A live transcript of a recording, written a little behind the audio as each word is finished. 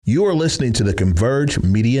You are listening to the Converge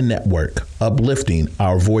Media Network, uplifting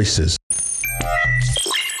our voices.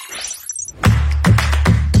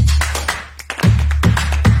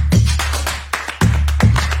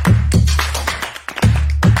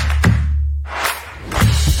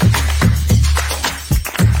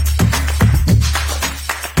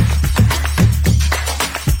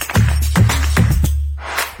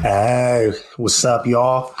 Hey, what's up,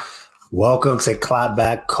 y'all? Welcome to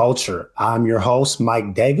Clapback Culture. I'm your host,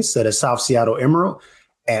 Mike Davis of the South Seattle Emerald.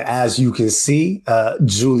 And as you can see,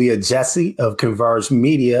 Julia Jesse of Converge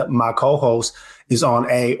Media, my co-host, is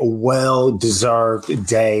on a well-deserved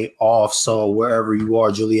day off. So wherever you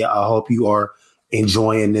are, Julia, I hope you are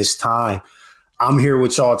enjoying this time. I'm here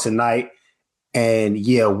with y'all tonight. And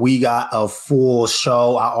yeah, we got a full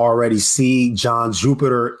show. I already see John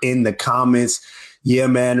Jupiter in the comments. Yeah,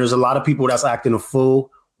 man, there's a lot of people that's acting a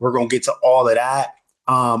fool. We're going to get to all of that.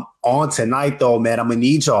 On tonight, though, man, I'm going to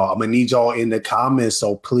need y'all. I'm going to need y'all in the comments.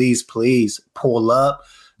 So please pull up,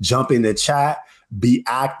 jump in the chat, be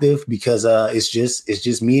active because it's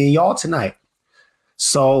just me and y'all tonight.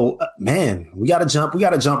 So, man, we got to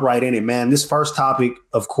jump right in it, man. This first topic,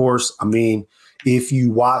 of course, I mean, if you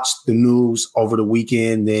watched the news over the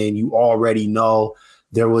weekend, then you already know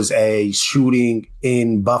there was a shooting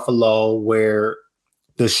in Buffalo where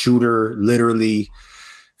the shooter literally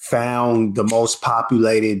found the most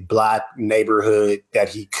populated Black neighborhood that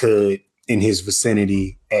he could in his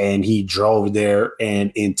vicinity, and he drove there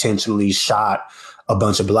and intentionally shot a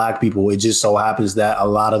bunch of Black people. It just so happens that a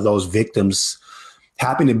lot of those victims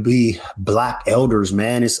happen to be Black elders,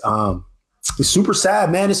 man. It's super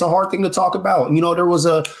sad, man. It's a hard thing to talk about. You know, there was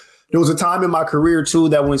a time in my career too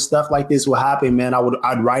that when stuff like this would happen, man,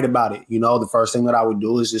 I'd write about it. You know, the first thing that I would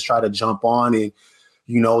do is just try to jump on and,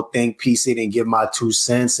 you know, think, piece it and give my 2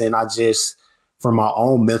 cents. And I just, for my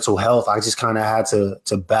own mental health, I just kind of had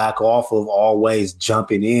to back off of always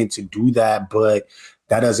jumping in to do that. But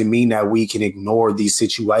that doesn't mean that we can ignore these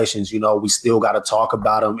situations. You know, we still got to talk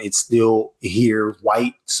about them. It's still here.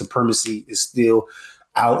 White supremacy is still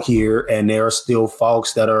out here. And there are still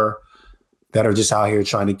folks that are just out here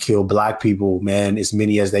trying to kill Black people, man, as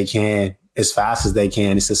many as they can, as fast as they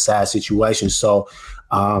can. It's a sad situation. So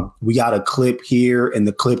we got a clip here, and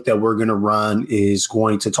the clip that we're going to run is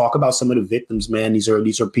going to talk about some of the victims, man. These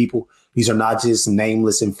are people. These are not just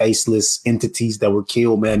nameless and faceless entities that were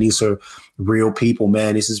killed, man. These are real people,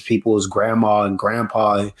 man. This is people's grandma and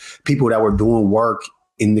grandpa and people that were doing work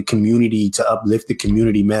in the community to uplift the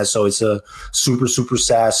community, man. So it's a super, super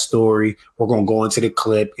sad story. We're going to go into the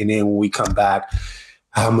clip, and then when we come back,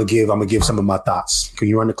 I'm gonna give some of my thoughts. Can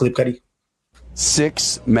you run the clip, Cuddy?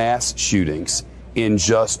 6 mass shootings in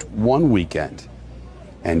just one weekend.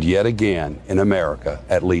 And yet again, in America,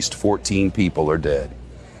 at least 14 people are dead.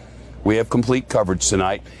 We have complete coverage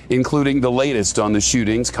tonight, including the latest on the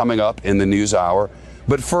shootings coming up in the news hour.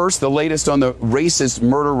 But first, the latest on the racist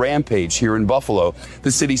murder rampage here in Buffalo.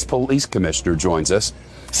 The city's police commissioner joins us.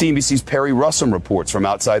 CNBC's Perry Russum reports from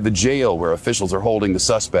outside the jail where officials are holding the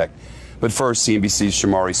suspect. But first, CNBC's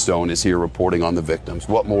Shamari Stone is here reporting on the victims.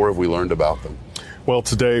 What more have we learned about them? Well,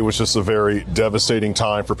 today was just a very devastating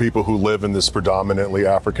time for people who live in this predominantly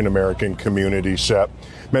African-American community, Shep.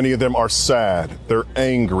 Many of them are sad, they're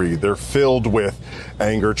angry, they're filled with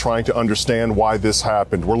anger, trying to understand why this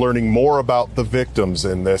happened. We're learning more about the victims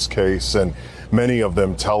in this case, and many of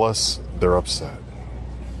them tell us they're upset.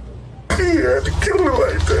 He had to kill her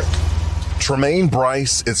like that. Tremaine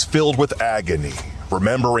Bryce is filled with agony,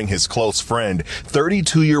 remembering his close friend,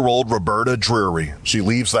 32-year-old Roberta Drury. She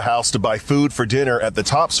leaves the house to buy food for dinner at the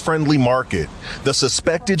Tops Friendly Market. The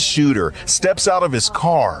suspected shooter steps out of his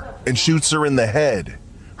car and shoots her in the head,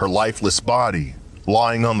 her lifeless body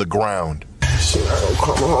lying on the ground. She not gonna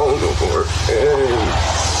come home no more. And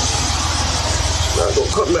she not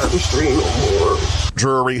gonna come down the street no more.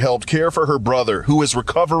 Drury helped care for her brother, who is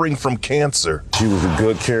recovering from cancer. She was a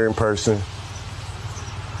good, caring person.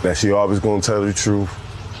 That she always gonna tell the truth,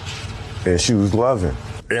 and she was loving.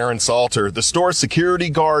 Aaron Salter, the store's security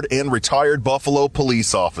guard and retired Buffalo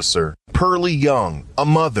police officer. Pearlie Young, a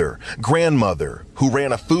mother, grandmother, who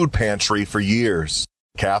ran a food pantry for years.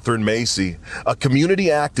 Catherine Macy, a community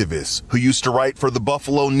activist who used to write for the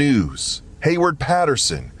Buffalo News. Hayward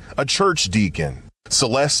Patterson, a church deacon.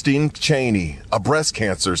 Celestine Cheney, a breast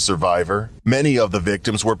cancer survivor. Many of the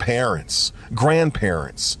victims were parents,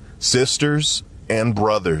 grandparents, sisters, and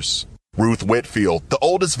brothers. Ruth Whitfield, the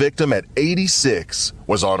oldest victim at 86,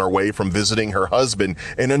 was on her way from visiting her husband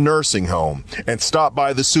in a nursing home and stopped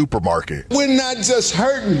by the supermarket. We're not just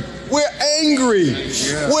hurting, we're angry,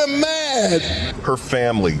 we're mad. sad. Her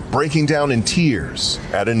family breaking down in tears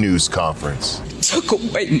at a news conference. Took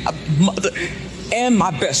away my mother and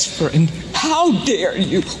my best friend. How dare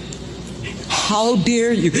you? How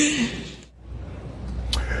dare you?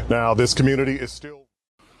 Now, this community is still.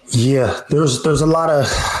 Yeah, there's a lot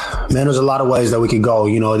of ways that we could go.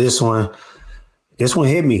 You know, this one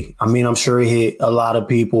hit me. I mean, I'm sure it hit a lot of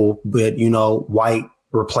people, but, you know, white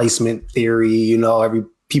replacement theory, you know,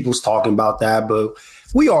 people's talking about that, but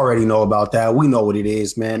we already know about that. We know what it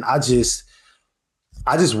is, man. I just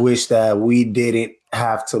wish that we didn't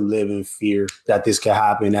have to live in fear that this could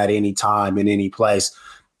happen at any time in any place.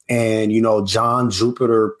 And, you know, John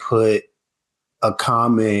Jupiter put a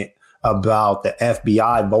comment about the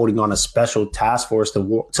FBI voting on a special task force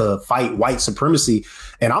to fight white supremacy.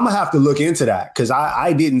 And I'm gonna have to look into that because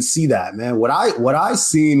I didn't see that, man. What I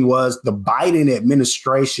seen was the Biden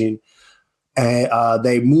administration, and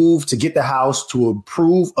they moved to get the House to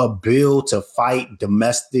approve a bill to fight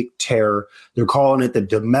domestic terror. They're calling it the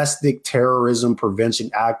Domestic Terrorism Prevention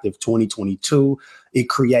Act of 2022. It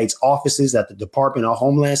creates offices at the Department of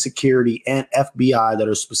Homeland Security and FBI that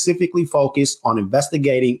are specifically focused on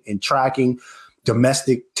investigating and tracking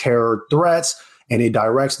domestic terror threats. And it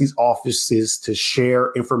directs these offices to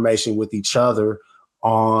share information with each other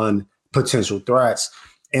on potential threats.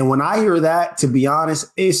 And when I hear that, to be honest,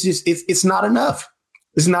 it's not enough.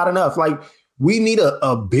 It's not enough. Like, we need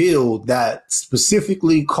a bill that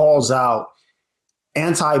specifically calls out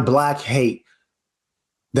anti-Black hate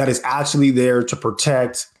that is actually there to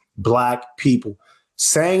protect Black people.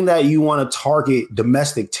 Saying that you want to target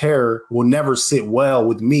domestic terror will never sit well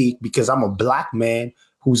with me because I'm a Black man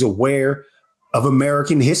who's aware of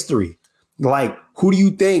American history. Like, who do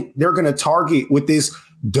you think they're going to target with this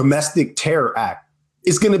Domestic Terror Act?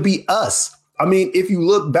 It's going to be us. I mean, if you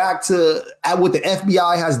look back at what the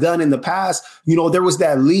FBI has done in the past, you know, there was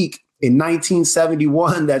that leak in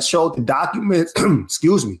 1971 that showed the documents,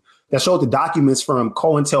 that showed the documents from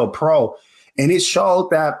COINTELPRO. And it showed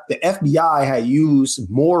that the FBI had used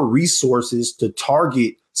more resources to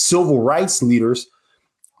target civil rights leaders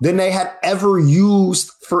than they had ever used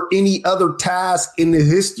for any other task in the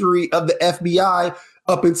history of the FBI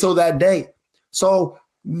up until that day. So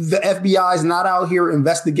the FBI is not out here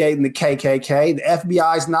investigating the KKK. The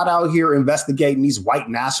FBI is not out here investigating these white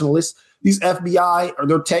nationalists. These FBI,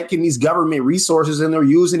 they're taking these government resources and they're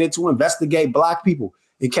using it to investigate Black people.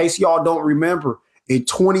 In case y'all don't remember, in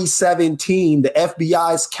 2017, the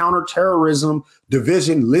FBI's counterterrorism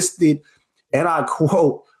division listed, and I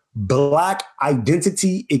quote, Black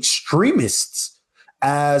identity extremists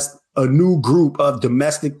as a new group of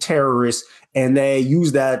domestic terrorists. And they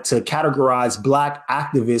use that to categorize Black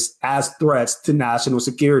activists as threats to national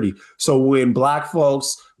security. So when Black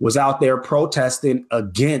folks was out there protesting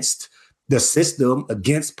against the system,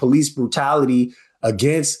 against police brutality,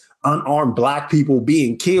 against unarmed Black people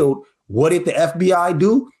being killed, what did the FBI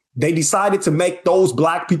do? They decided to make those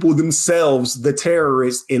Black people themselves the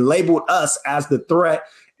terrorists and labeled us as the threat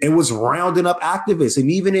and was rounding up activists.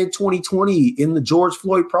 And even in 2020, in the George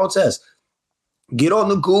Floyd protest, get on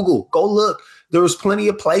the Google, go look. There was plenty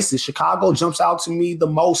of places. Chicago jumps out to me the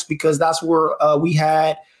most because that's where we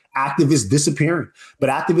had activists disappearing. But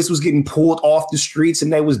activists was getting pulled off the streets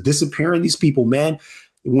and they was disappearing these people, man.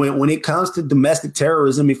 When it comes to domestic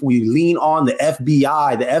terrorism, if we lean on the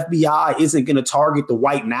FBI isn't going to target the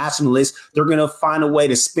white nationalists. They're going to find a way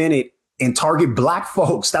to spin it and target Black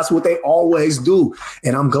folks. That's what they always do.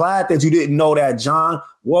 And I'm glad that you didn't know that, John.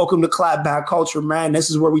 Welcome to Clapback Culture, man.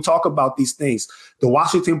 This is where we talk about these things. The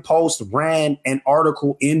Washington Post ran an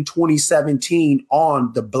article in 2017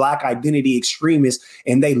 on the Black identity extremists,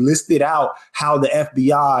 and they listed out how the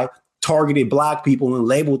FBI targeted Black people and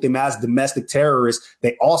labeled them as domestic terrorists.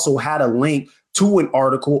 They also had a link to an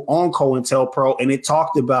article on COINTELPRO, and it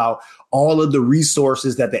talked about all of the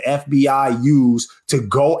resources that the FBI used to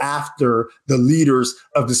go after the leaders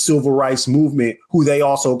of the civil rights movement, who they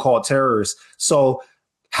also call terrorists. So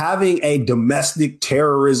having a domestic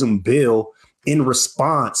terrorism bill in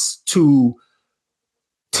response to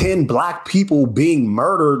 10 Black people being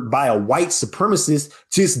murdered by a white supremacist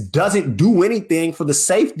just doesn't do anything for the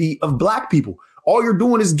safety of Black people. All you're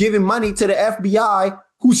doing is giving money to the FBI,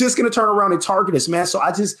 who's just going to turn around and target us, man. So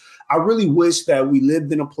I really wish that we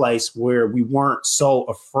lived in a place where we weren't so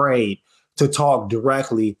afraid to talk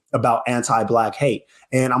directly about anti-Black hate.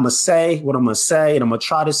 And I'm going to say what I'm going to say, and I'm going to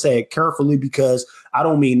try to say it carefully because I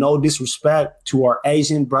don't mean no disrespect to our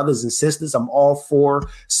Asian brothers and sisters. I'm all for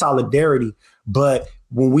solidarity. But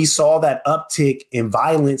when we saw that uptick in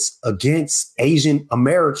violence against Asian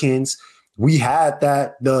Americans, we had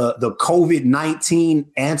that the COVID-19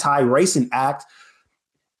 Anti-Racist Act.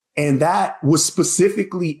 And that was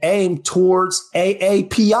specifically aimed towards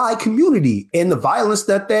AAPI community and the violence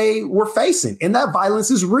that they were facing. And that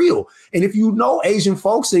violence is real. And if you know Asian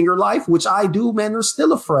folks in your life, which I do, man, they're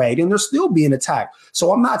still afraid and they're still being attacked.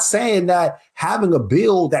 So I'm not saying that having a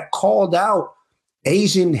bill that called out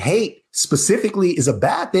Asian hate specifically is a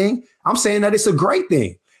bad thing. I'm saying that it's a great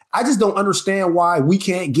thing. I just don't understand why we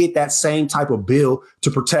can't get that same type of bill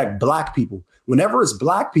to protect Black people. Whenever it's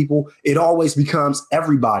Black people, it always becomes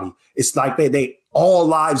everybody. It's like they all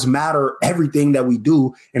lives matter, everything that we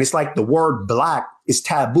do. And it's like the word Black is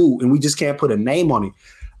taboo and we just can't put a name on it.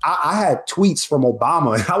 I had tweets from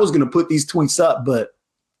Obama and I was going to put these tweets up, but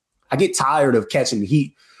I get tired of catching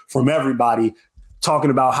heat from everybody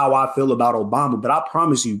talking about how I feel about Obama. But I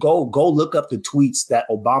promise you, go look up the tweets that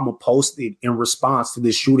Obama posted in response to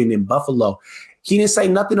this shooting in Buffalo. He didn't say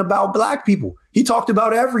nothing about Black people. He talked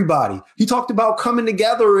about everybody. He talked about coming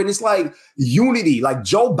together and it's like unity. Like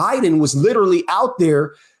Joe Biden was literally out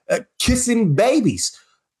there kissing babies,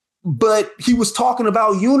 but he was talking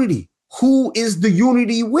about unity. Who is the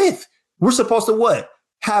unity with? We're supposed to what?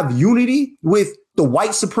 Have unity with the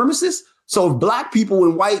white supremacists? So if Black people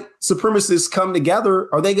and white supremacists come together,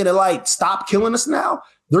 are they going to like stop killing us now?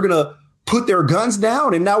 They're going to put their guns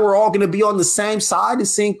down and now we're all going to be on the same side and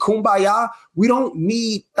sing Kumbaya. We don't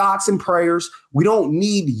need thoughts and prayers. We don't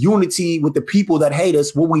need unity with the people that hate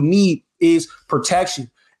us. What we need is protection.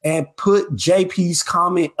 And put JP's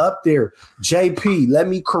comment up there. JP, let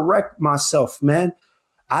me correct myself, man.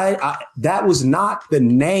 That was not the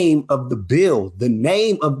name of the bill. The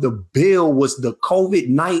name of the bill was the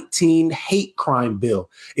COVID-19 hate crime bill.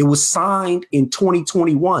 It was signed in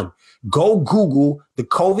 2021. Go Google the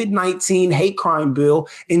COVID-19 hate crime bill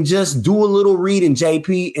and just do a little reading,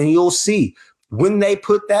 JP, and you'll see when they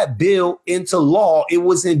put that bill into law, it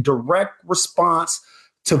was in direct response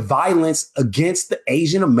to violence against the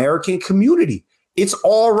Asian American community. It's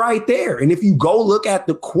all right there. And if you go look at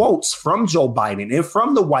the quotes from Joe Biden and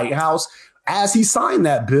from the White House as he signed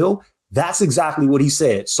that bill, that's exactly what he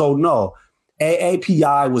said. So no,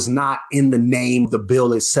 AAPI was not in the name of the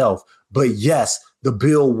bill itself. But yes, the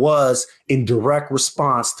bill was in direct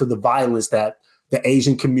response to the violence that the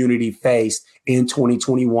Asian community faced in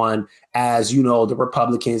 2021, as you know, the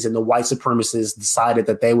Republicans and the white supremacists decided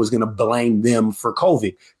that they was going to blame them for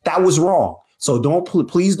COVID. That was wrong. So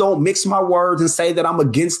please don't mix my words and say that I'm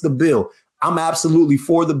against the bill. I'm absolutely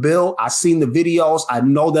for the bill. I seen the videos. I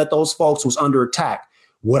know that those folks was under attack.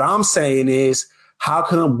 What I'm saying is, how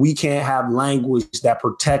come we can't have language that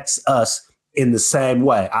protects us in the same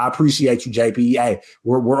way? I appreciate you, JP. Hey,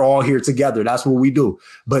 we're all here together. That's what we do.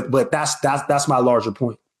 But that's my larger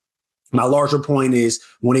point. My larger point is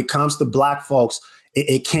when it comes to Black folks,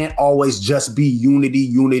 it can't always just be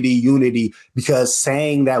unity, because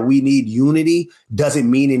saying that we need unity doesn't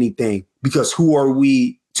mean anything, because who are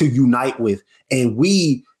we to unite with? And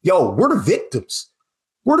we're the victims.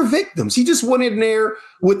 We're the victims. He just went in there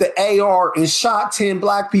with the AR and shot 10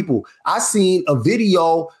 Black people. I seen a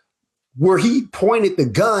video where he pointed the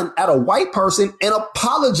gun at a white person and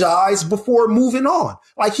apologized before moving on.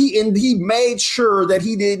 Like he made sure that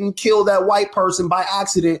he didn't kill that white person by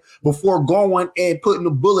accident before going and putting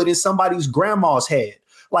a bullet in somebody's grandma's head.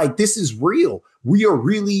 Like, this is real. We are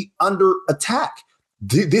really under attack.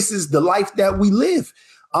 This is the life that we live.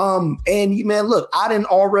 And man, look, I done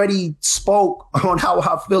already spoke on how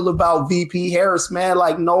I feel about VP Harris, man.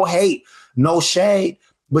 Like, no hate, no shade.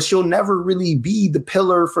 But she'll never really be the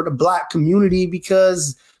pillar for the Black community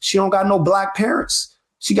because she don't got no Black parents.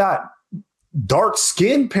 She got dark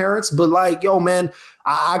skinned parents, but like, yo, man,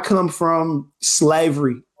 I come from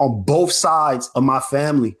slavery on both sides of my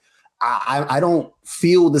family. I don't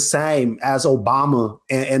feel the same as Obama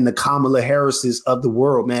and the Kamala Harrises of the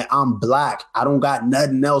world, man. I'm Black. I don't got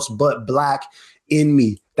nothing else but Black in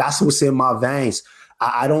me. That's what's in my veins.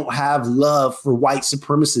 I don't have love for white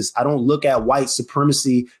supremacists. I don't look at white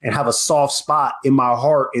supremacy and have a soft spot in my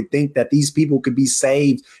heart and think that these people could be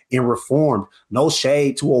saved and reformed. No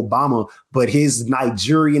shade to Obama, but his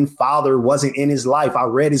Nigerian father wasn't in his life. I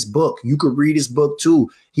read his book. You could read his book too.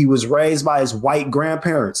 He was raised by his white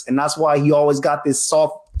grandparents, and that's why he always got this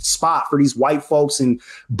soft spot for these white folks and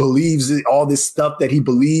believes in all this stuff that he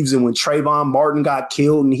believes in. When Trayvon Martin got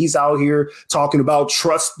killed and he's out here talking about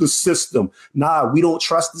trust the system. Nah, we don't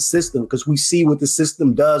trust the system because we see what the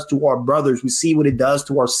system does to our brothers. We see what it does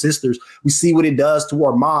to our sisters. We see what it does to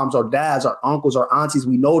our moms, our dads, our uncles, our aunties.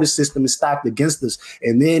 We know the system is stacked against us.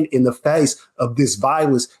 And then in the face of this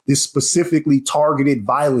violence, this specifically targeted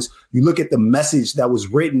violence, you look at the message that was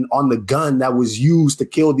written on the gun that was used to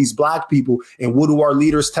kill these Black people. And what do our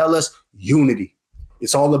leaders tell us? Unity.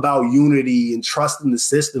 It's all about unity and trusting the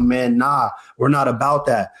system, man. Nah, we're not about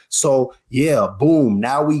that. So yeah, boom.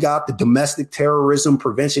 Now we got the Domestic Terrorism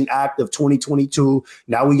Prevention Act of 2022.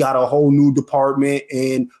 Now we got a whole new department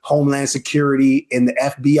in Homeland Security and the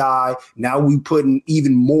FBI. Now we putting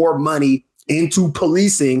even more money into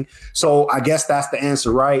policing. So I guess that's the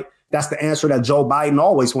answer, right? That's the answer that Joe Biden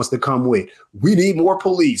always wants to come with. We need more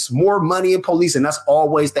police, more money in police. And that's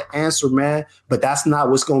always the answer, man. But that's not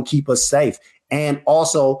what's going to keep us safe. And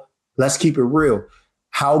also, let's keep it real.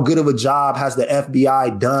 How good of a job has the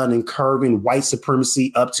FBI done in curbing white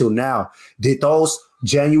supremacy up till now? Did those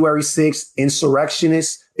January 6th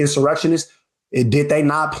insurrectionists, did they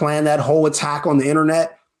not plan that whole attack on the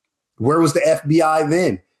internet? Where was the FBI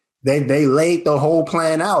then? They laid the whole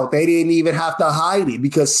plan out. They didn't even have to hide it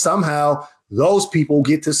because somehow those people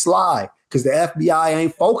get to slide because the FBI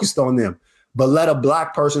ain't focused on them. But let a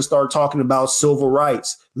black person start talking about civil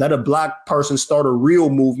rights. Let a black person start a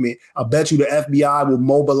real movement. I bet you the FBI will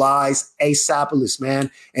mobilize ASAPless,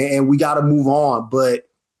 man. And we got to move on. But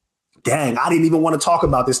dang, I didn't even want to talk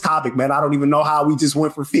about this topic, man. I don't even know how we just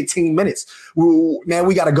went for 15 minutes. Man,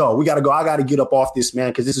 we got to go. I got to get up off this, man,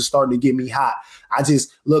 because this is starting to get me hot.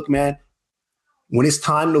 Look, man, when it's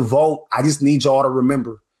time to vote, I just need y'all to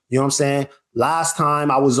remember, you know what I'm saying? Last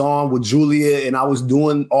time I was on with Julia and I was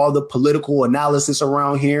doing all the political analysis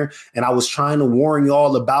around here and I was trying to warn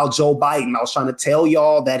y'all about Joe Biden. I was trying to tell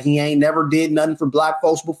y'all that he ain't never did nothing for black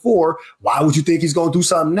folks before. Why would you think he's going to do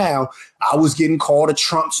something now? I was getting called a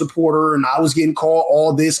Trump supporter and I was getting called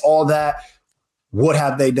all this, all that. What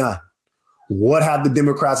have they done? What have the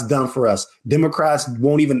Democrats done for us? Democrats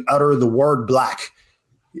won't even utter the word black,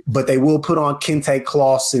 but they will put on kente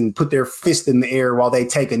cloths and put their fist in the air while they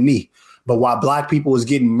take a knee. But while black people is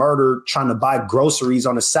getting murdered trying to buy groceries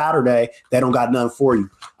on a Saturday, they don't got nothing for you.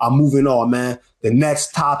 I'm moving on, man. The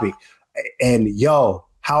next topic. And yo,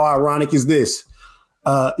 how ironic is this?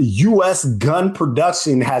 U.S. gun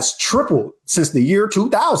production has tripled since the year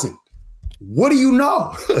 2000. What do you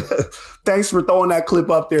know? Thanks for throwing that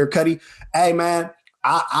clip up there, Cuddy. Hey, man,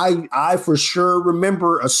 I for sure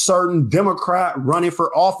remember a certain Democrat running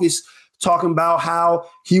for office talking about how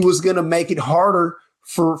he was going to make it harder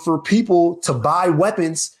for people to buy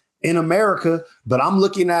weapons in America. But I'm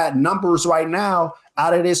looking at numbers right now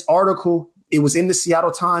out of this article. It was in the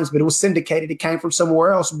Seattle Times, but it was syndicated. It came from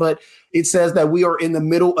somewhere else. But it says that we are in the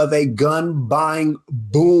middle of a gun buying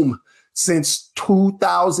boom. Since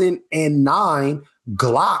 2009,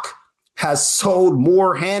 Glock has sold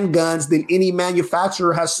more handguns than any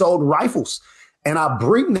manufacturer has sold rifles. And I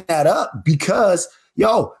bring that up because,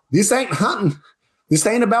 yo, this ain't hunting. This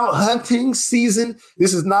ain't about hunting season.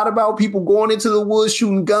 This is not about people going into the woods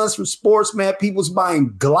shooting guns for sports, man. People's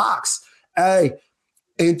buying Glocks. Hey,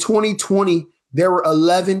 in 2020, there were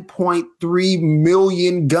 11.3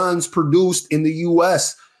 million guns produced in the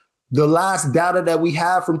U.S. The last data that we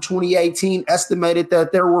have from 2018 estimated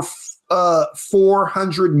that there were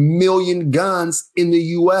 400 million guns in the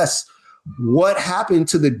U.S. What happened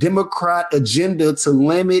to the Democrat agenda to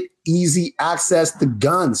limit easy access to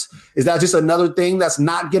guns? Is that just another thing that's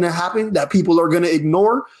not going to happen, that people are going to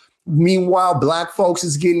ignore? Meanwhile, black folks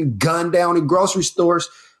is getting gunned down in grocery stores,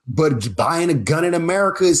 but buying a gun in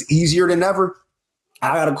America is easier than ever.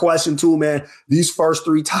 I got a question too, man. These first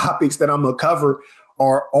three topics that I'm going to cover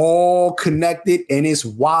are all connected, and it's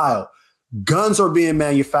wild. Guns are being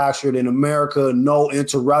manufactured in America, no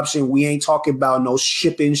interruption. We ain't talking about no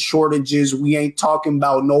shipping shortages. We ain't talking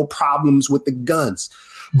about no problems with the guns.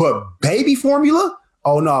 But baby formula?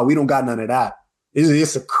 Oh, no, we don't got none of that.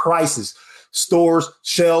 It's a crisis. Stores,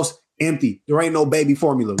 shelves, empty. There ain't no baby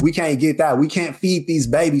formula. We can't get that. We can't feed these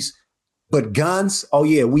babies. But guns? Oh,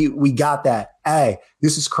 yeah, we got that. Hey,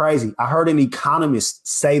 this is crazy. I heard an economist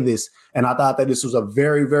say this, and I thought that this was a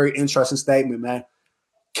very, very interesting statement, man.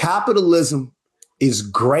 Capitalism is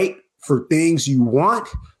great for things you want,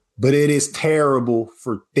 but it is terrible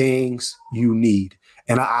for things you need.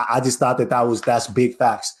 And I just thought that's big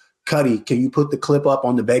facts. Cuddy, can you put the clip up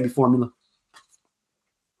on the baby formula?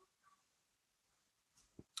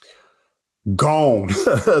 Gone.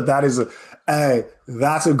 That's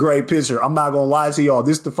a great picture. I'm not going to lie to y'all.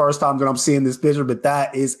 This is the first time that I'm seeing this picture, but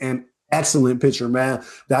that is an excellent picture, man.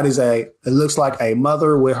 That is it looks like a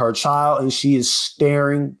mother with her child, and she is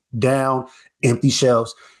staring down empty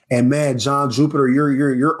shelves. And man, John Jupiter,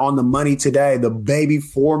 you're on the money today. The baby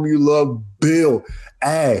formula bill.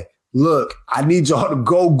 Hey, look, I need y'all to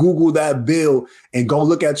go Google that bill and go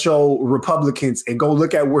look at your Republicans and go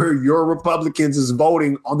look at where your Republicans is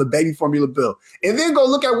voting on the baby formula bill. And then go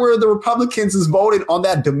look at where the Republicans is voting on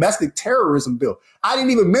that domestic terrorism bill. I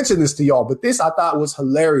didn't even mention this to y'all, but this I thought was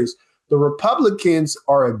hilarious. The Republicans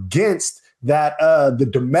are against that the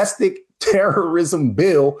domestic terrorism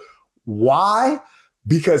bill. Why?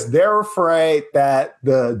 Because they're afraid that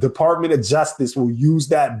the Department of Justice will use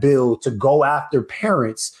that bill to go after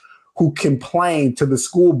parents who complain to the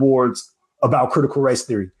school boards about critical race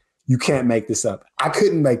theory. You can't make this up. I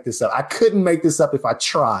couldn't make this up. I couldn't make this up if I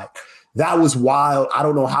tried. That was wild. I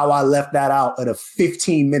don't know how I left that out of the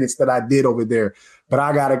 15 minutes that I did over there, but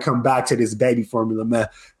I got to come back to this baby formula, man.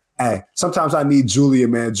 Hey, sometimes I need Julia,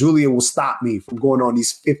 man. Julia will stop me from going on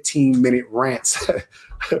these 15-minute rants.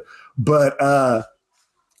 But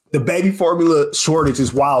the baby formula shortage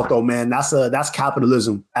is wild, though, man. That's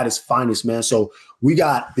capitalism at its finest, man. So we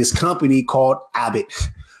got this company called Abbott.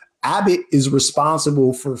 Abbott is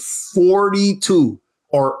responsible for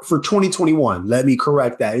 2021. Let me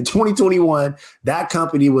correct that. In 2021, that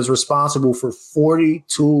company was responsible for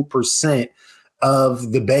 42%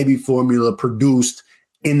 of the baby formula produced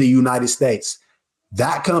in the United States.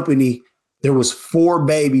 That company, there was 4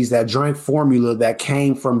 babies that drank formula that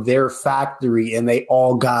came from their factory, and they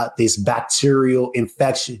all got this bacterial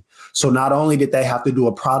infection. So not only did they have to do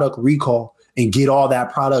a product recall and get all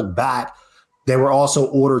that product back, they were also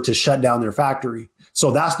ordered to shut down their factory.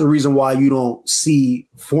 So that's the reason why you don't see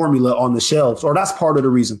formula on the shelves, or that's part of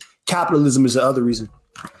the reason. Capitalism is the other reason.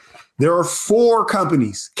 There are 4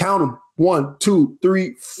 companies, count them, 1, 2,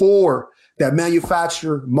 3, 4, that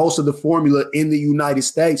manufacture most of the formula in the United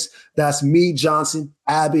States. That's Mead Johnson,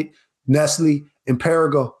 Abbott, Nestle, and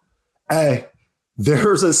Perrigo. Hey,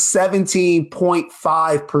 there's a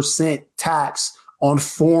 17.5% tax on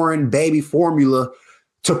foreign baby formula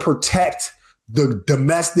to protect the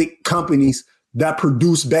domestic companies that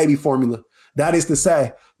produce baby formula. That is to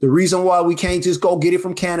say, the reason why we can't just go get it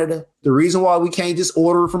from Canada, the reason why we can't just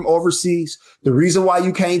order it from overseas, the reason why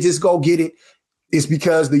you can't just go get it is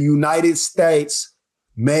because the United States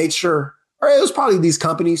made sure, or it was probably these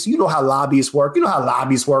companies. You know how lobbyists work. You know how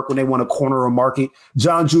lobbyists work when they want to corner a market.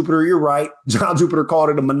 John Jupiter, you're right. John Jupiter called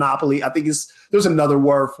it a monopoly. I think there's another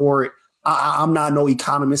word for it. I'm not no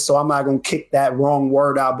economist, so I'm not going to kick that wrong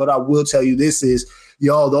word out. But I will tell you this is,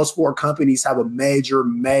 those 4 companies have a major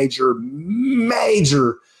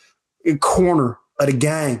corner of the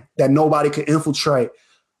game that nobody could infiltrate.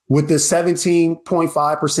 With the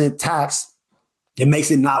 17.5% tax, it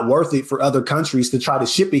makes it not worth it for other countries to try to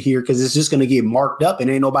ship it here because it's just going to get marked up and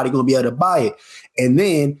ain't nobody going to be able to buy it. And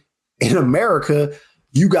then in America,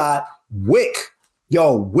 you got WIC.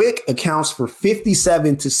 WIC accounts for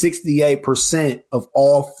 57 to 68% of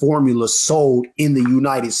all formula sold in the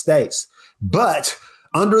United States. But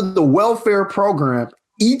under the welfare program,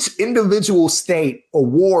 each individual state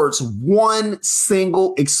awards one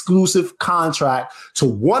single exclusive contract to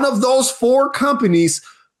one of those 4 companies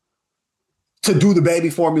to do the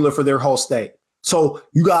baby formula for their whole state. So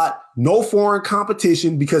you got no foreign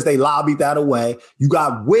competition because they lobbied that away. You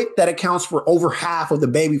got WIC that accounts for over half of the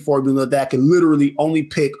baby formula that can literally only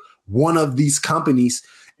pick one of these companies.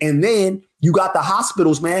 And then you got the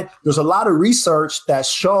hospitals, man. There's a lot of research that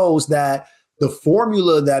shows that the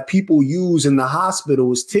formula that people use in the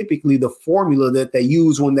hospital is typically the formula that they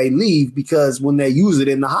use when they leave, because when they use it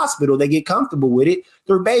in the hospital, they get comfortable with it.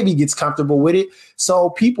 Their baby gets comfortable with it.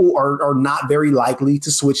 So people are not very likely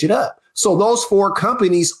to switch it up. So those 4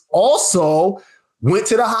 companies also went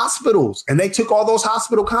to the hospitals and they took all those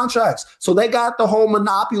hospital contracts. So they got the whole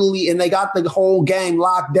monopoly and they got the whole game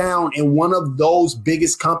locked down. And one of those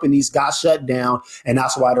biggest companies got shut down. And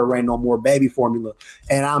that's why there ain't no more baby formula.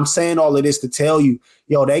 And I'm saying all of this to tell you,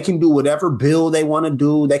 they can do whatever bill they want to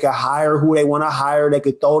do. They can hire who they want to hire. They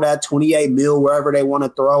could throw that 28 mil wherever they want to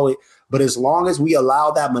throw it. But as long as we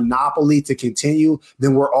allow that monopoly to continue,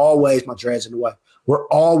 then we're always, my dread's in the way. We're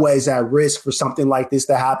always at risk for something like this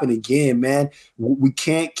to happen again, man. We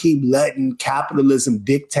can't keep letting capitalism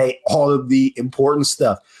dictate all of the important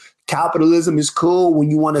stuff. Capitalism is cool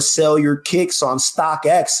when you want to sell your kicks on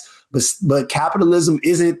StockX, but capitalism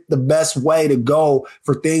isn't the best way to go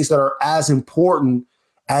for things that are as important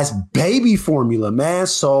as baby formula, man.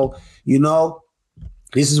 So,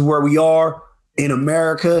 this is where we are in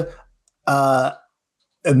America.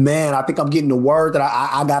 Man, I think I'm getting the word that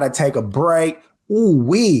I got to take a break.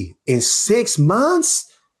 In 6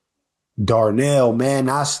 months, Darnell, man,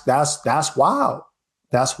 that's wild.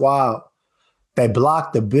 That's wild. They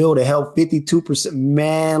blocked the bill to help 52%.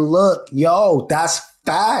 Man, look, that's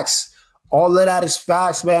facts. All of that is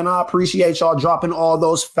facts, man. I appreciate y'all dropping all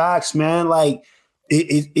those facts, man. Like,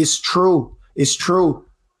 it's true. It's true.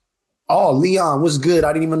 Oh, Leon, what's good?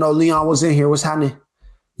 I didn't even know Leon was in here. What's happening?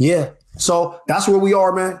 Yeah. So that's where we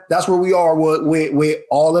are, man. That's where we are with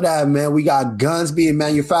all of that, man. We got guns being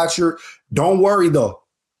manufactured. Don't worry, though.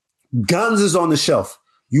 Guns is on the shelf.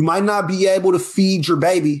 You might not be able to feed your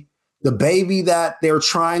baby, the baby that they're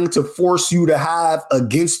trying to force you to have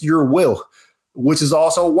against your will, which is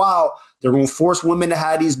also wild. They're going to force women to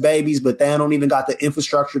have these babies, but they don't even got the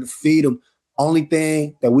infrastructure to feed them. Only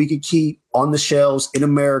thing that we could keep on the shelves in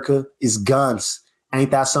America is guns.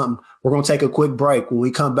 Ain't that something? We're going to take a quick break. When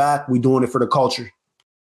we come back, we're doing it for the culture.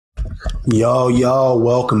 Yo,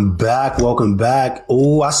 welcome back.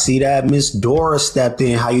 Oh, I see that Miss Dora stepped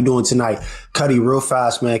in. How you doing tonight? Cuddy, real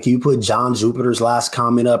fast, man. Can you put John Jupiter's last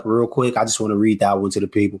comment up real quick? I just want to read that one to the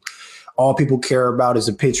people. All people care about is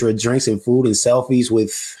a picture of drinks and food and selfies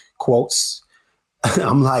with quotes.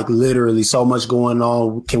 I'm like, literally so much going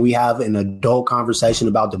on. Can we have an adult conversation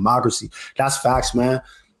about democracy? That's facts, man.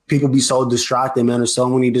 People be so distracted, man. There's so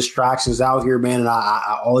many distractions out here, man. And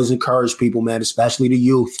I always encourage people, man, especially the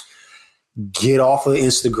youth, get off of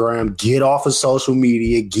Instagram, get off of social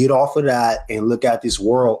media, get off of that and look at this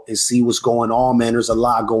world and see what's going on, man. There's a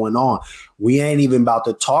lot going on. We ain't even about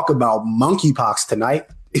to talk about monkeypox tonight.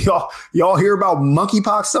 Y'all hear about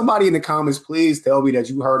monkeypox? Somebody in the comments, please tell me that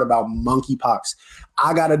you heard about monkeypox.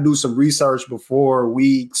 I got to do some research before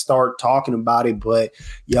we start talking about it. But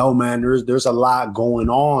yo, man, there's a lot going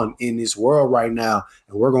on in this world right now,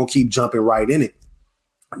 and we're going to keep jumping right in it.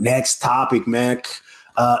 Next topic, man.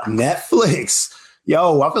 Netflix.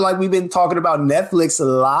 Yo, I feel like we've been talking about Netflix a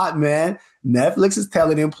lot, man. Netflix is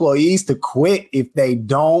telling employees to quit if they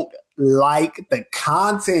don't like the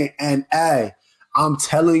content. And hey, I'm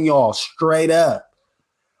telling y'all straight up,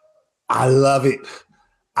 I love it.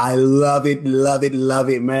 I love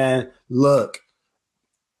it, man. Look,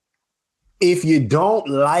 if you don't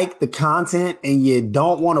like the content and you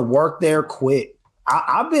don't want to work there, quit.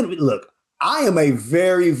 I am a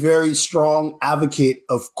very, very strong advocate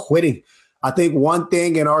of quitting. I think one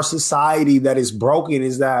thing in our society that is broken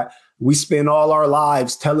is that we spend all our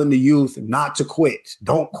lives telling the youth not to quit.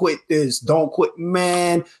 Don't quit this. Don't quit.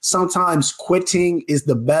 Man, sometimes quitting is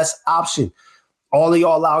the best option. All of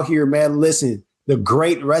y'all out here, man, listen, the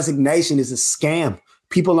Great Resignation is a scam.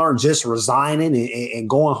 People aren't just resigning and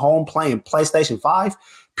going home playing PlayStation 5.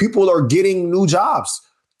 People are getting new jobs.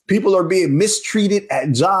 People are being mistreated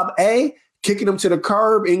at job A, kicking them to the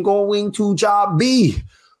curb and going to job B.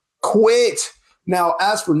 Quit. Now,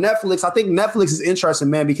 as for Netflix, I think Netflix is interesting,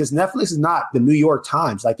 man, because Netflix is not the New York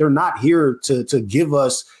Times. Like, they're not here to give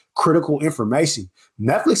us critical information.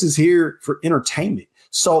 Netflix is here for entertainment.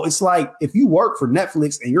 So it's like, if you work for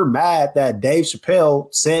Netflix and you're mad that Dave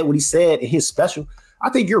Chappelle said what he said in his special, I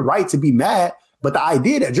think you're right to be mad. But the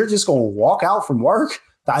idea that you're just going to walk out from work,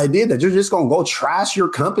 the idea that you're just going to go trash your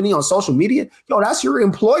company on social media, yo, that's your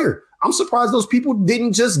employer. I'm surprised those people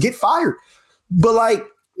didn't just get fired. But like,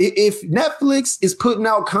 if Netflix is putting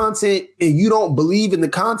out content and you don't believe in the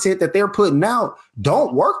content that they're putting out,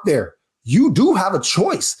 don't work there. You do have a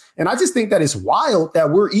choice. And I just think that it's wild that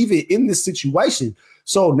we're even in this situation.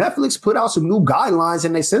 So Netflix put out some new guidelines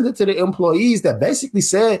and they sent it to the employees that basically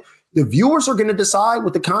said the viewers are going to decide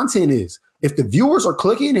what the content is. If the viewers are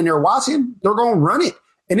clicking and they're watching, they're going to run it.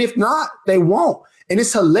 And if not, they won't. And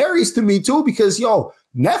it's hilarious to me, too, because, yo,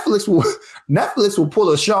 Netflix will pull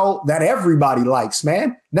a show that everybody likes,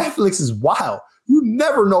 man. Netflix is wild. You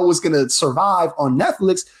never know what's going to survive on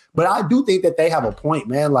Netflix. But I do think that they have a point,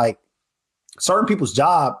 man. Like, certain people's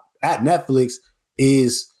job at Netflix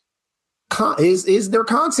is their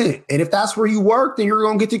content. And if that's where you work, then you're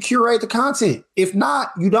going to get to curate the content. If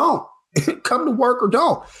not, you don't. Come to work or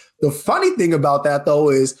don't. The funny thing about that, though,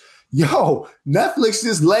 is, yo, Netflix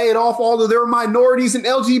just laid off all of their minorities and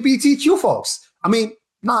LGBTQ folks. I mean,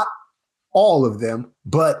 not all of them,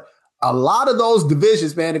 but a lot of those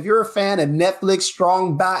divisions, man. If you're a fan of Netflix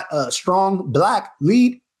strong black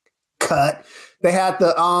lead cut, they had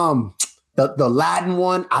the Latin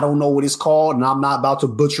one. I don't know what it's called, and I'm not about to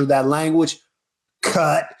butcher that language.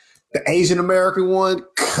 Cut. The Asian American one,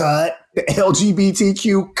 cut. The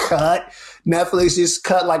LGBTQ, cut. Netflix just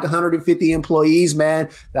cut like 150 employees, man.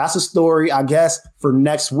 That's a story, I guess, for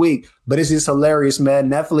next week. But it's just hilarious, man.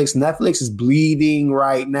 Netflix is bleeding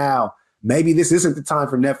right now. Maybe this isn't the time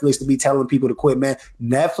for Netflix to be telling people to quit, man.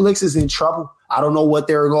 Netflix is in trouble. I don't know what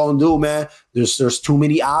they're going to do, man. There's too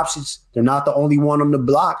many options. They're not the only one on the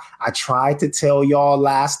block. I tried to tell y'all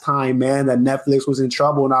last time, man, that Netflix was in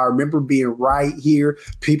trouble. And I remember being right here.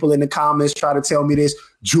 People in the comments try to tell me this.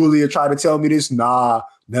 Julia tried to tell me this. Nah,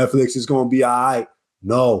 Netflix is going to be all right.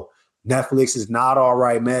 No, Netflix is not all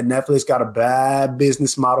right, man. Netflix got a bad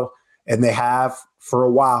business model, and they have for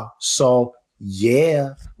a while. So,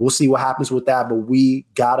 yeah, we'll see what happens with that, but we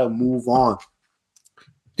got to move on.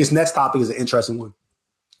 This next topic is an interesting one.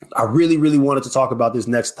 I really, really wanted to talk about this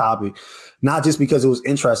next topic, not just because it was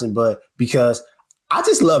interesting, but because I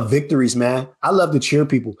just love victories, man. I love to cheer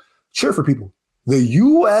for people. The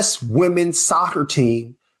U.S. women's soccer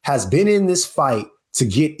team has been in this fight to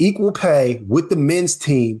get equal pay with the men's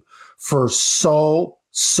team for so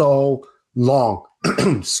long.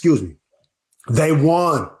 Excuse me. They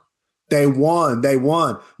won.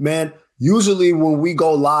 Man, usually when we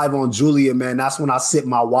go live on Julia, man, that's when I sip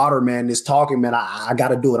my water, man. This talking, man, I got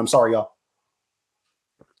to do it. I'm sorry, y'all.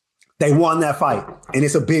 They won that fight, and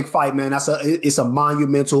it's a big fight, man. It's a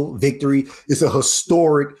monumental victory. It's a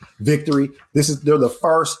historic victory. They're the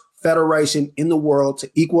first federation in the world to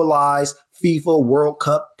equalize FIFA World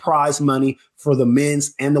Cup prize money for the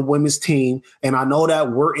men's and the women's team. And I know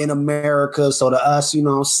that we're in America, so to us,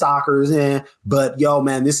 soccer is in. But yo,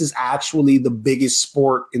 man, this is actually the biggest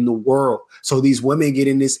sport in the world. So these women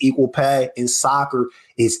getting this equal pay in soccer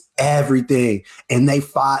is everything. And they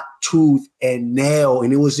fought tooth and nail.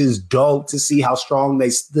 And it was just dope to see how strong they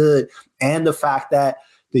stood. And the fact that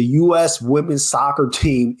the U.S. women's soccer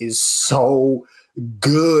team is so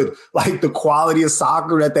good. Like, the quality of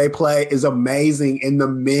soccer that they play is amazing, and the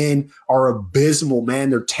men are abysmal, man.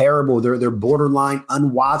 They're terrible. They're borderline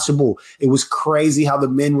unwatchable. It was crazy how the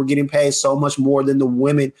men were getting paid so much more than the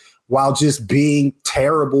women while just being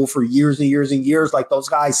terrible for years and years and years. Like, those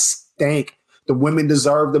guys stink. The women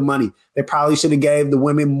deserve the money. They probably should have gave the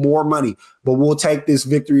women more money, but we'll take this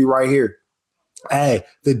victory right here. Hey,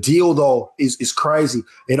 the deal, though, is crazy.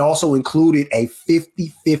 It also included a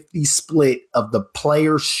 50-50 split of the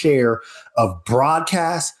player's share of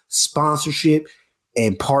broadcast, sponsorship,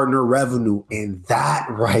 and partner revenue. And that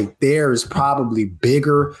right there is probably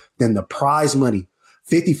bigger than the prize money.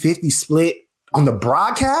 50-50 split on the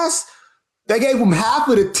broadcast? They gave them half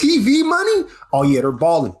of the TV money? Oh, yeah, they're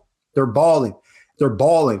balling.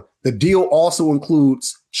 The deal also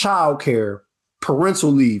includes childcare, parental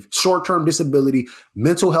leave, short-term disability,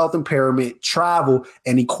 mental health impairment, travel,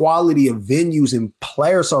 and equality of venues and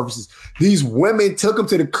player services. These women took them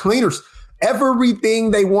to the cleaners. Everything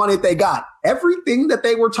they wanted, they got. Everything that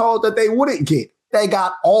they were told that they wouldn't get, they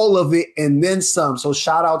got all of it and then some. So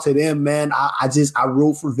shout out to them, man. I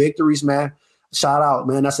root for victories, man. Shout out,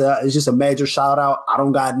 man. It's just a major shout out. I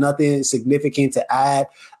don't got nothing significant to add.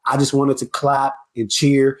 I just wanted to clap and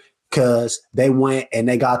cheer because they went and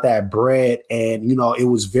they got that bread, and, it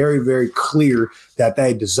was very, very clear that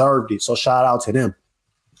they deserved it. So shout out to them.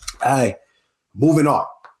 Hey, moving on.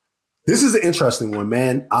 This is an interesting one,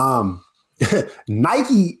 man.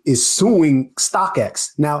 Nike is suing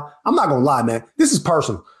StockX. Now, I'm not going to lie, man. This is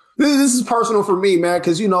personal. This is personal for me, man,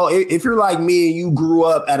 because, if you're like me and you grew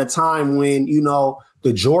up at a time when,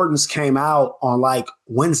 the Jordans came out on like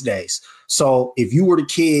Wednesdays. So if you were the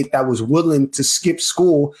kid that was willing to skip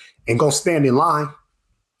school and go stand in line,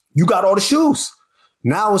 you got all the shoes.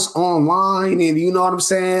 Now it's online, and you know what I'm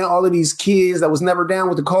saying? All of these kids that was never down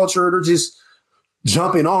with the culture, they're just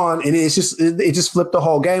jumping on, and it just flipped the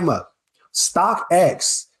whole game up.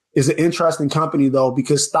 StockX is an interesting company, though,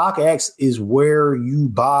 because StockX is where you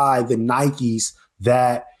buy the Nikes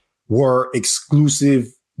that were exclusive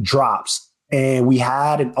drops. And we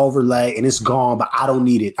had an overlay, and it's gone, but I don't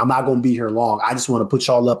need it. I'm not going to be here long. I just want to put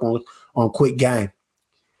y'all up on quick game.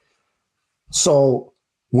 So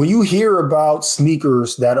when you hear about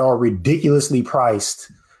sneakers that are ridiculously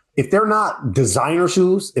priced, if they're not designer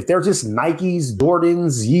shoes, if they're just Nikes,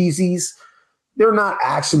 Jordans, Yeezys, they're not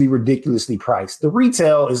actually ridiculously priced. The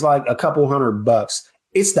retail is like a couple $100.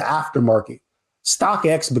 It's the aftermarket.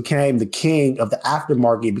 StockX became the king of the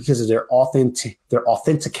aftermarket because of their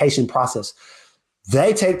authentication process.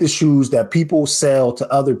 They take the shoes that people sell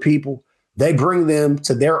to other people. They bring them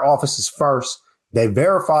to their offices first. They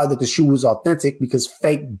verify that the shoe is authentic, because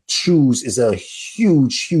fake shoes is a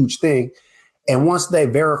huge, huge thing. And once they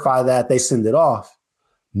verify that, they send it off.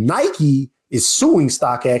 Nike is suing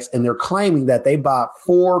StockX, and they're claiming that they bought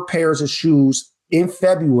 4 pairs of shoes in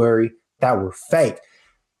February that were fake.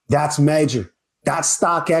 That's major. That's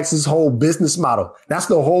StockX's whole business model. That's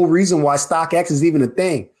the whole reason why StockX is even a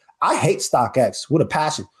thing. I hate StockX with a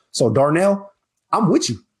passion. So Darnell, I'm with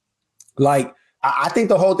you. Like, I think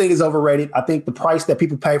the whole thing is overrated. I think the price that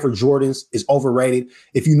people pay for Jordans is overrated.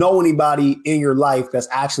 If you know anybody in your life that's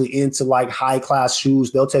actually into like high class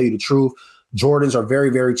shoes, they'll tell you the truth. Jordans are very,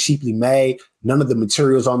 very cheaply made. None of the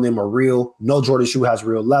materials on them are real. No Jordan shoe has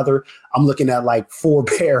real leather. I'm looking at like 4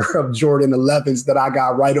 pair of Jordan 11s that I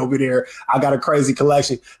got right over there. I got a crazy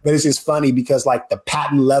collection, but it's just funny because like the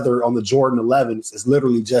patent leather on the Jordan 11s is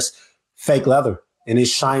literally just fake leather, and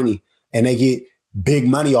it's shiny, and they get big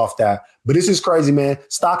money off that. But this is crazy, man.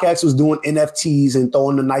 StockX was doing NFTs and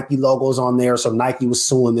throwing the Nike logos on there. So Nike was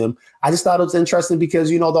suing them. I just thought it was interesting because,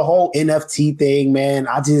 the whole NFT thing, man,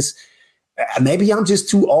 maybe I'm just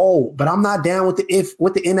too old, but I'm not down with the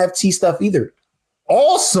NFT stuff either.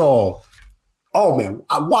 Also, oh man,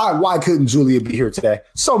 why couldn't Julia be here today?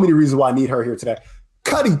 So many reasons why I need her here today.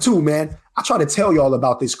 Cuddy too, man. I try to tell y'all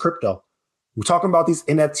about this crypto. We're talking about these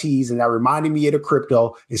NFTs and that reminded me of the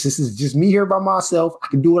crypto. And since it's just me here by myself, I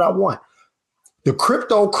can do what I want. The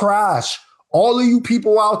crypto crash. All of you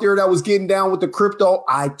people out there that was getting down with the crypto,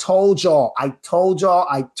 I told y'all,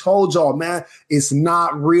 man, it's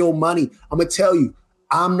not real money. I'm going to tell you,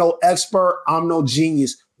 I'm no expert. I'm no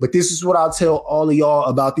genius. But this is what I'll tell all of y'all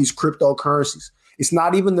about these cryptocurrencies. It's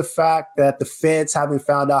not even the fact that the feds haven't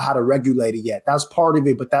found out how to regulate it yet. That's part of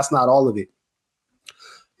it, but that's not all of it.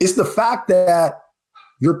 It's the fact that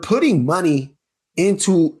you're putting money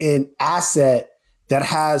into an asset that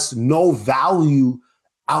has no value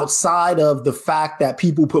outside of the fact that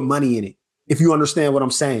people put money in it, if you understand what I'm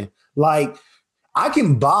saying. Like, I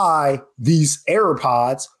can buy these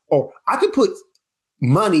AirPods, or I could put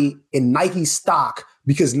money in Nike stock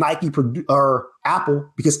because Apple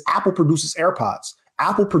produces AirPods.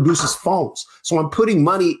 Apple produces phones. So I'm putting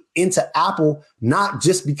money into Apple, not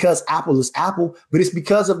just because Apple is Apple, but it's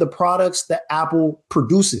because of the products that Apple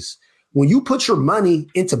produces. When you put your money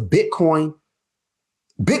into Bitcoin,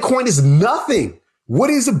 Bitcoin is nothing. What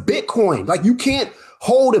is a Bitcoin? Like, you can't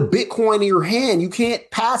hold a Bitcoin in your hand. You can't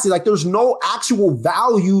pass it. Like, there's no actual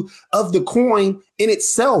value of the coin in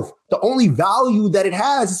itself. The only value that it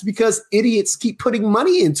has is because idiots keep putting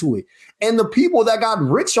money into it. And the people that got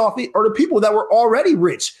rich off it are the people that were already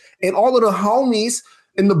rich. And all of the homies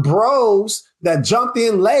and the bros that jumped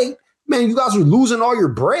in late, man, you guys are losing all your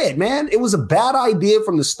bread, man. It was a bad idea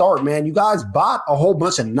from the start, man. You guys bought a whole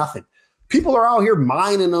bunch of nothing. People are out here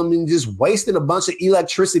mining them and just wasting a bunch of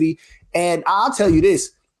electricity. And I'll tell you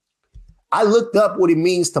this, I looked up what it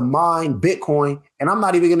means to mine Bitcoin, and I'm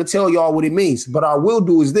not even going to tell y'all what it means. But I will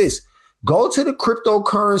do is this. Go to the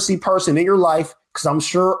cryptocurrency person in your life, because I'm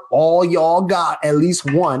sure all y'all got at least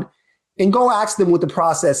one, and go ask them what the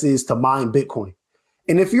process is to mine Bitcoin.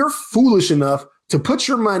 And if you're foolish enough to put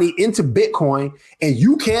your money into Bitcoin and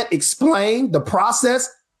you can't explain the process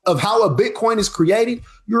of how a Bitcoin is created,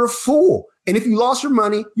 you're a fool. And if you lost your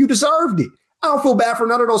money, you deserved it. I don't feel bad for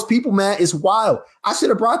none of those people, man. It's wild. I should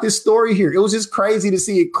have brought this story here. It was just crazy to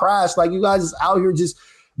see it crash. Like, you guys is out here just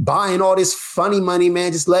buying all this funny money,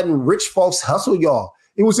 man, just letting rich folks hustle y'all.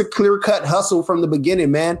 It was a clear-cut hustle from the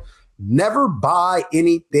beginning, man. Never buy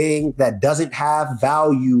anything that doesn't have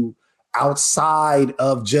value outside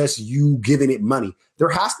of just you giving it money. There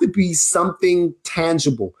has to be something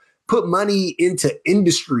tangible. Put money into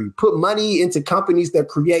industry. Put money into companies that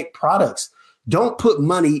create products. Don't put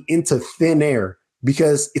money into thin air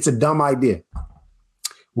because it's a dumb idea.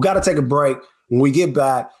 We got to take a break. When we get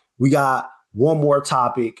back, we got one more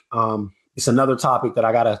topic. It's another topic that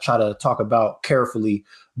I got to try to talk about carefully.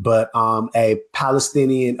 But a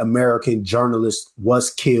Palestinian American journalist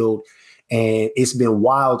was killed. And it's been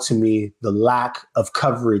wild to me, the lack of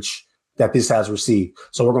coverage that this has received.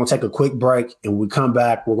 So we're going to take a quick break, and when we come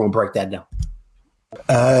back, we're going to break that down.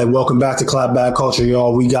 Welcome back to Clapback Culture,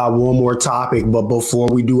 y'all. We got one more topic, but before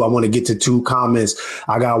we do, I want to get to two comments.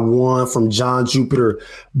 I got one from John Jupiter.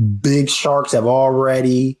 Big sharks have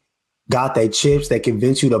already got their chips. They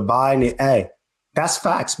convince you to buy it. Hey, that's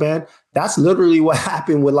facts, man. That's literally what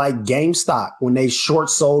happened with like GameStop when they short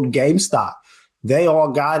sold GameStop. They all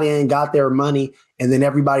got in, got their money, and then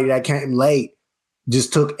everybody that came late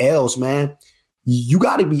just took L's, man. You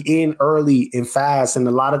got to be in early and fast. And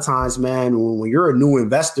a lot of times, man, when you're a new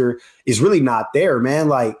investor, it's really not there, man.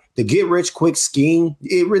 Like, the get rich quick scheme,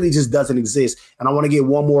 it really just doesn't exist. And I want to get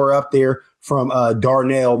one more up there from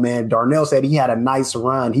Darnell, man. Darnell said he had a nice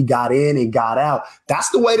run. He got in and got out. That's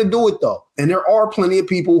the way to do it, though. And there are plenty of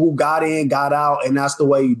people who got in, got out, and that's the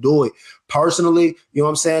way you do it. Personally, you know what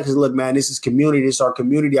I'm saying? Because, look, man, this is community. This is our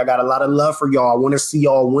community. I got a lot of love for y'all. I want to see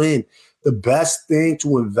y'all win. The best thing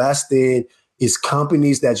to invest in is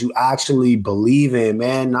companies that you actually believe in,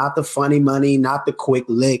 man. Not the funny money, not the quick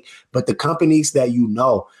lick, but the companies that you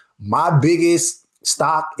know. My biggest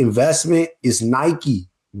stock investment is Nike.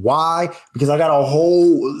 Why? Because I got a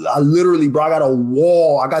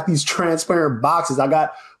wall. I got these transparent boxes. I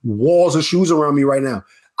got walls of shoes around me right now.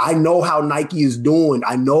 I know how Nike is doing.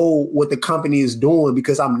 I know what the company is doing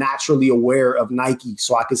because I'm naturally aware of Nike,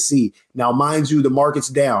 so I can see. Now, mind you, the market's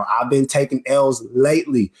down. I've been taking L's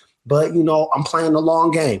lately, but, you know, I'm playing the long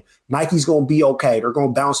game. Nike's going to be okay. They're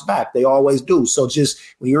going to bounce back. They always do. So just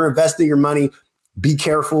when you're investing your money, be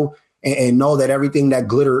careful. and know that everything that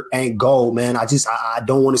glitter ain't gold, man. I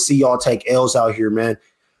don't want to see y'all take L's out here, man.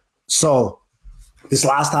 So this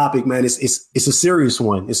last topic, man, it's a serious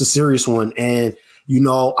one. It's a serious one. And, you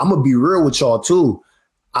know, I'm going to be real with y'all too.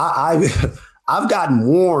 I've gotten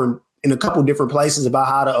warned in a couple different places about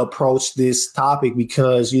how to approach this topic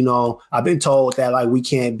because, you know, I've been told that like we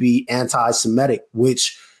can't be anti-Semitic,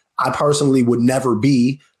 which I personally would never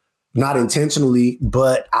be, not intentionally,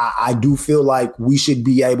 but I do feel like we should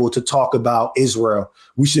be able to talk about Israel.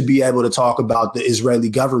 We should be able to talk about the Israeli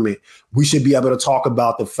government. We should be able to talk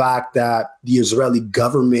about the fact that the Israeli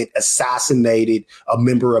government assassinated a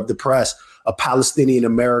member of the press, a Palestinian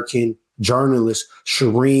American journalist,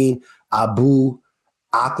 Shireen Abu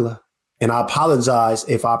Akleh. And I apologize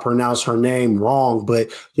if I pronounce her name wrong,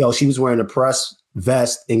 but she was wearing a press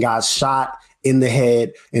vest and got shot in the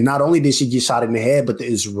head. And not only did she get shot in the head, but the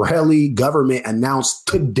Israeli government announced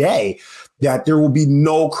today that there will be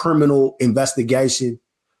no criminal investigation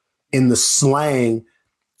in the slaying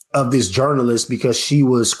of this journalist because she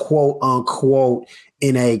was, quote unquote,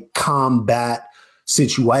 in a combat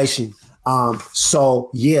situation.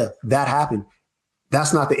 So yeah, that happened.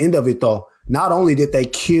 That's not the end of it though. Not only did they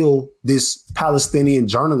kill this Palestinian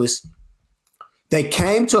journalist, they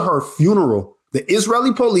came to her funeral. The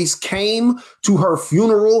Israeli police came to her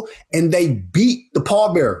funeral and they beat the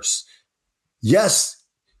pallbearers. Yes,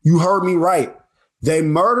 you heard me right. They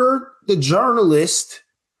murdered the journalist,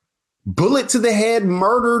 bullet to the head,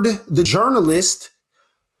 murdered the journalist,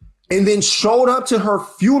 and then showed up to her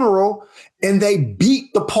funeral and they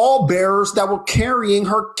beat the pallbearers that were carrying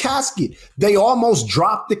her casket. They almost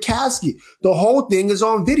dropped the casket. The whole thing is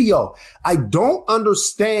on video. I don't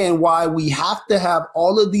understand why we have to have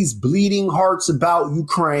all of these bleeding hearts about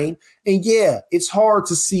Ukraine. And yeah, it's hard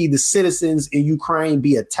to see the citizens in Ukraine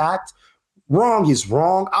be attacked. Wrong is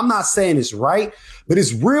wrong. I'm not saying it's right, but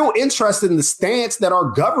it's real interesting the stance that our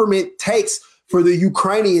government takes for the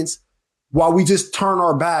Ukrainians while we just turn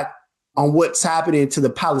our back on what's happening to the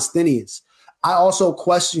Palestinians. I also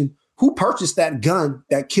question who purchased that gun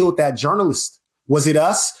that killed that journalist. Was it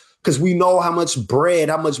us? Because we know how much bread,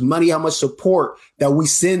 how much money, how much support that we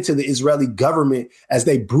send to the Israeli government as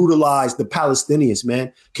they brutalize the Palestinians,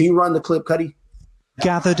 man. Can you run the clip, Cuddy?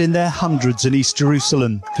 Gathered in their hundreds in East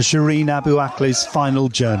Jerusalem for Shireen Abu Akleh's final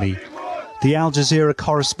journey. The Al Jazeera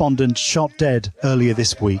correspondent shot dead earlier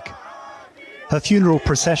this week. Her funeral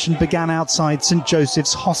procession began outside St.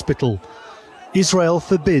 Joseph's Hospital. Israel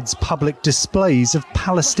forbids public displays of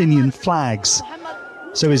Palestinian flags.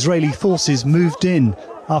 So Israeli forces moved in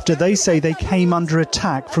after they say they came under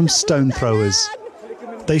attack from stone throwers.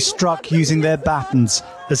 They struck using their batons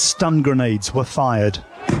as stun grenades were fired.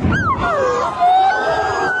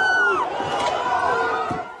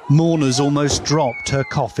 Mourners almost dropped her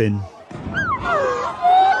coffin.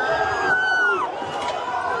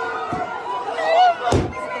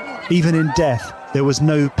 Even in death, there was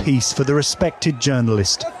no peace for the respected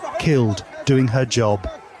journalist, killed doing her job.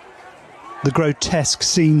 The grotesque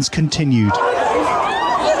scenes continued.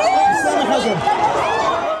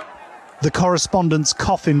 The correspondent's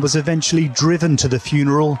coffin was eventually driven to the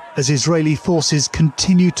funeral as Israeli forces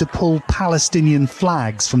continued to pull Palestinian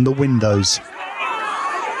flags from the windows.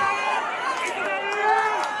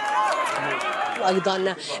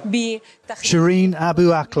 Shireen Abu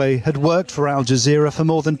Akleh had worked for Al Jazeera for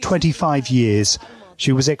more than 25 years.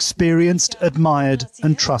 She was experienced, admired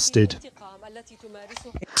and trusted.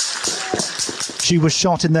 She was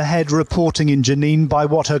shot in the head reporting in Jenin by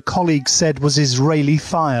what her colleagues said was Israeli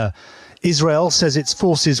fire. Israel says its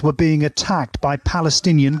forces were being attacked by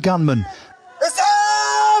Palestinian gunmen,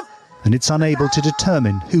 and it's unable to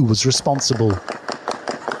determine who was responsible.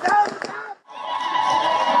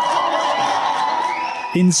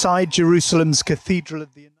 Inside Jerusalem's Cathedral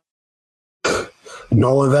of the...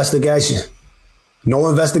 No investigation. No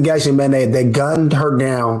investigation, man. They gunned her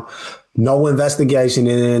down. No investigation.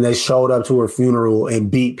 And then they showed up to her funeral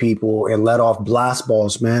and beat people and let off blast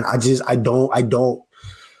balls, man. I don't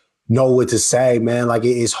know what to say, man. Like,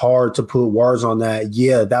 it's hard to put words on that.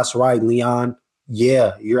 Yeah, that's right, Leon.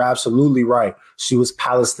 Yeah, you're absolutely right. She was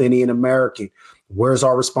Palestinian American. Where's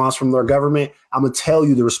our response from their government? I'm going to tell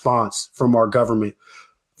you the response from our government.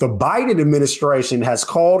 The Biden administration has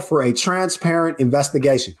called for a transparent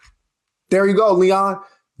investigation. There you go, Leon.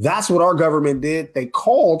 That's what our government did. They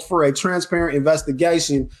called for a transparent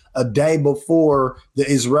investigation a day before the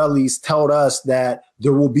Israelis told us that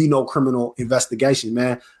there will be no criminal investigation,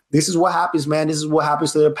 man. This is what happens, man. This is what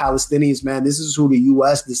happens to the Palestinians, man. This is who the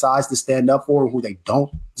U.S. decides to stand up for and who they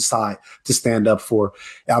don't decide to stand up for.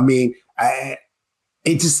 I mean,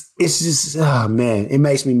 it's just, oh man, it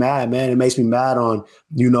makes me mad, man. It makes me mad on,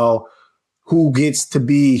 who gets to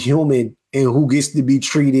be human and who gets to be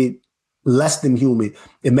treated less than human.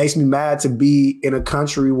 It makes me mad to be in a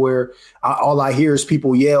country where all I hear is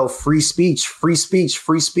people yell free speech, free speech,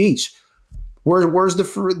 free speech. Where's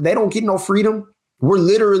they don't get no freedom. We're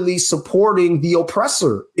literally supporting the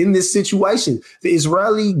oppressor in this situation. The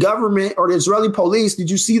Israeli government or the Israeli police,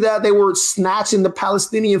 did you see that? They were snatching the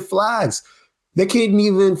Palestinian flags. They couldn't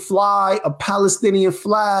even fly a Palestinian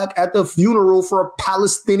flag at the funeral for a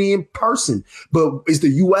Palestinian person. But is the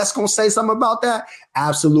U.S. going to say something about that?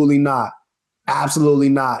 Absolutely not. Absolutely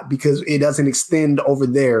not, because it doesn't extend over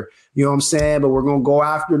there. You know what I'm saying? But we're going to go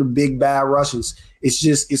after the big bad Russians. It's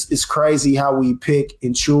just, it's crazy how we pick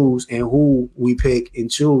and choose and who we pick and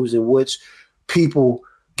choose and which people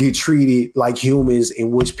get treated like humans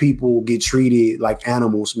and which people get treated like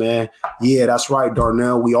animals, man. Yeah, that's right,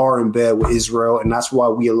 Darnell. We are in bed with Israel, and that's why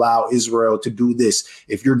we allow Israel to do this.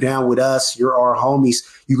 If you're down with us, you're our homies.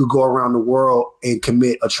 You could go around the world and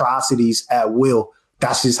commit atrocities at will.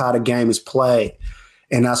 That's just how the game is played.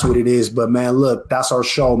 And that's what it is. But, man, look, that's our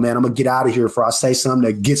show, man. I'm going to get out of here before I say something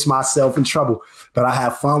that gets myself in trouble. But I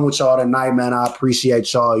have fun with y'all tonight, man. I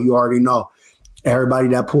appreciate y'all. You already know. Everybody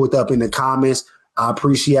that pulled up in the comments, I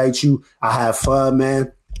appreciate you. I have fun,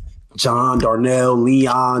 man. John, Darnell,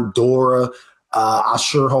 Leon, Dora. I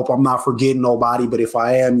sure hope I'm not forgetting nobody. But if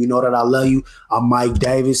I am, you know that I love you. I'm Mike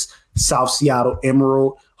Davis, South Seattle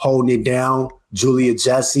Emerald, holding it down. Julia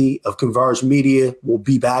Jesse of Converge Media will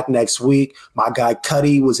be back next week. My guy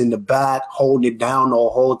Cuddy was in the back holding it down the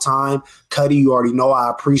whole time. Cuddy, you already know I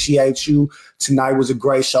appreciate you. Tonight was a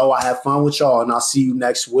great show. I had fun with y'all, and I'll see you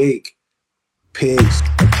next week. Peace.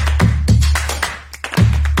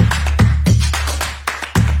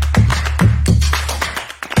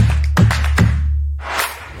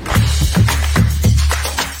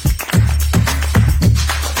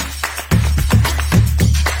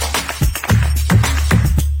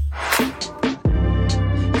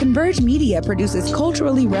 Converge Media produces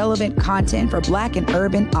culturally relevant content for Black and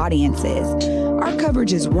urban audiences. Our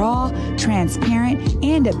coverage is raw, transparent,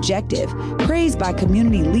 and objective, praised by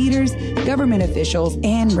community leaders, government officials,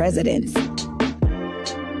 and residents.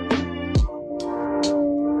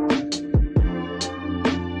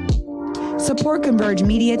 Support Converge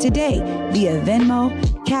Media today via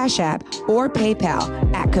Venmo, Cash App, or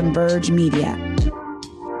PayPal at Converge Media.